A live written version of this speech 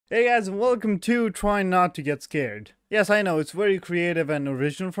Hey guys, and welcome to Try Not to Get Scared. Yes, I know, it's very creative and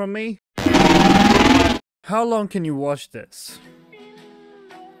original from me. How long can you watch this?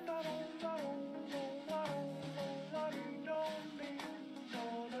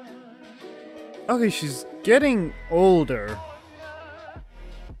 Okay, she's getting older.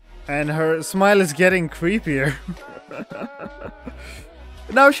 And her smile is getting creepier.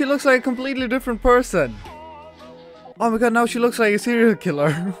 Now she looks like a completely different person. Oh my god, now she looks like a serial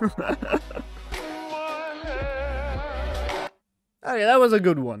killer. Okay, that was a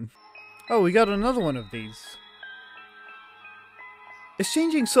good one. Oh, we got another one of these. It's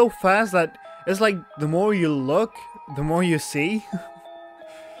changing so fast that it's like the more you look, the more you see.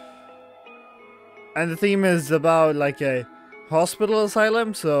 And the theme is about like a hospital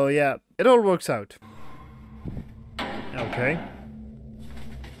asylum, so yeah, it all works out. Okay.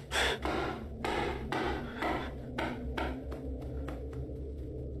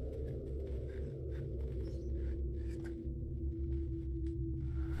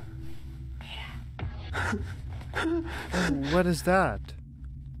 What is that?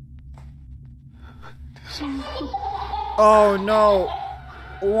 Oh no!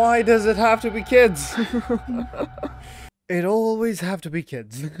 Why does it have to be kids? It always have to be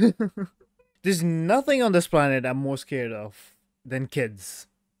kids. There's nothing on this planet I'm more scared of than kids.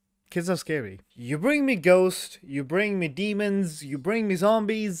 Kids are scary. You bring me ghosts, you bring me demons, you bring me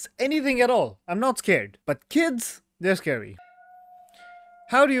zombies, anything at all. I'm not scared. But kids, they're scary.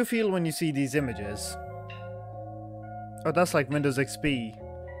 How do you feel when you see these images? Oh, that's like Windows XP.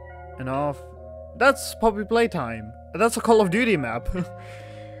 And off. That's Poppy Playtime. That's a Call of Duty map.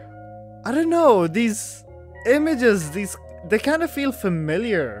 I don't know, these images, they kind of feel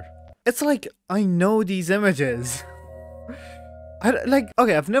familiar. It's like, I know these images.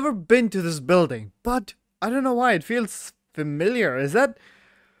 Okay, I've never been to this building, but I don't know why, it feels familiar. Is that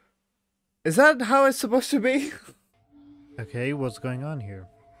how it's supposed to be? Okay, what's going on here?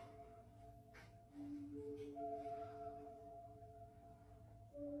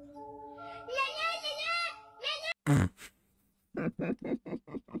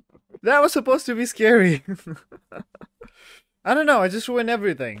 That was supposed to be scary. I don't know, I just ruined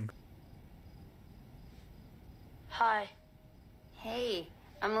everything. Hi, Hey,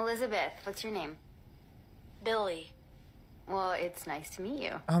 I'm Elizabeth. What's your name? Billy. Well, it's nice to meet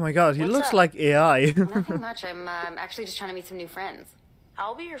you. Oh my god, he What's looks up? like AI. Nothing much. I'm actually just trying to meet some new friends.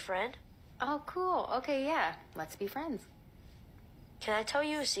 I'll be your friend. Oh, cool. Okay, yeah. Let's be friends. Can I tell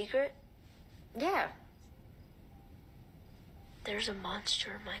you a secret? Yeah. There's a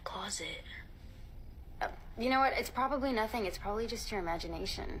monster in my closet. You know what? It's probably nothing. It's probably just your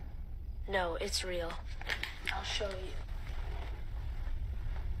imagination. No, it's real. I'll show you.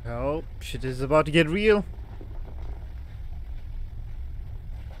 Oh, shit is about to get real.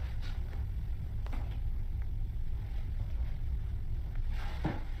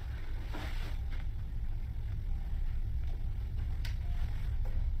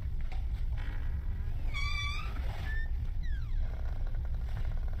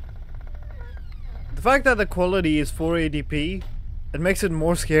 The fact that the quality is 480p, it makes it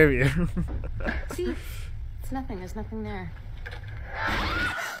more scarier. See? It's nothing. There's nothing there.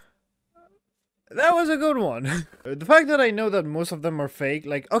 That was a good one. The fact that I know that most of them are fake,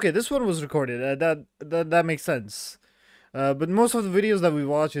 like, okay, this one was recorded, that makes sense. But most of the videos that we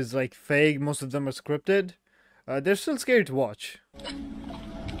watch is like fake, most of them are scripted. They're still scary to watch.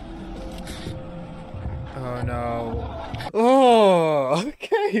 Oh no. Oh,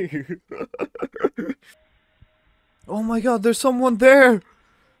 okay. Oh my god, there's someone there!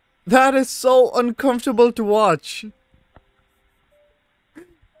 That is so uncomfortable to watch.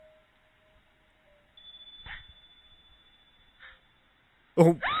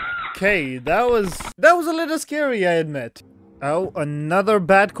 Okay, that was a little scary, I admit. Oh, another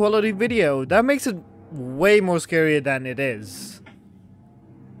bad quality video. That makes it way more scary than it is.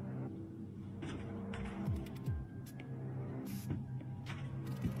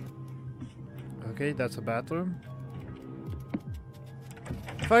 Okay, that's a bathroom.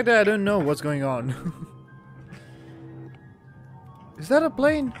 The fact that I don't know what's going on. Is that a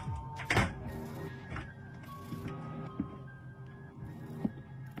plane?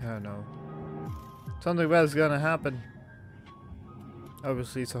 Oh no. Something bad is gonna happen.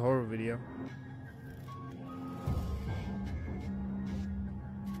 Obviously, it's a horror video.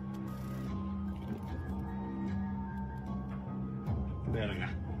 Verga.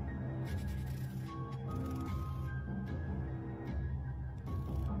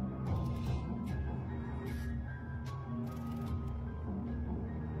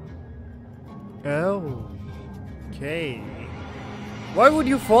 Oh. Okay. Why would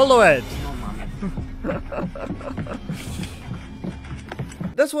you follow it?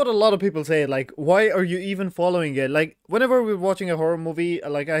 That's what a lot of people say, like, why are you even following it? Like, whenever we're watching a horror movie,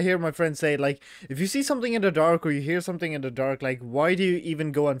 like, I hear my friends say, like, if you see something in the dark or you hear something in the dark, like, why do you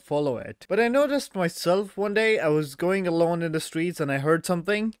even go and follow it? But I noticed myself one day, I was going alone in the streets and I heard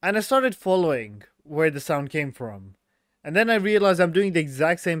something, and I started following where the sound came from. And then I realized I'm doing the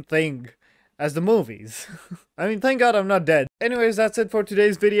exact same thing as the movies. I mean, thank God I'm not dead. Anyways, that's it for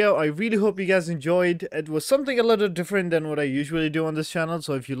today's video. I really hope you guys enjoyed. It was something a little different than what I usually do on this channel.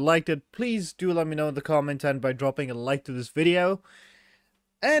 So if you liked it, please do let me know in the comments and by dropping a like to this video.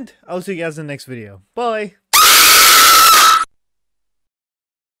 And I'll see you guys in the next video. Bye!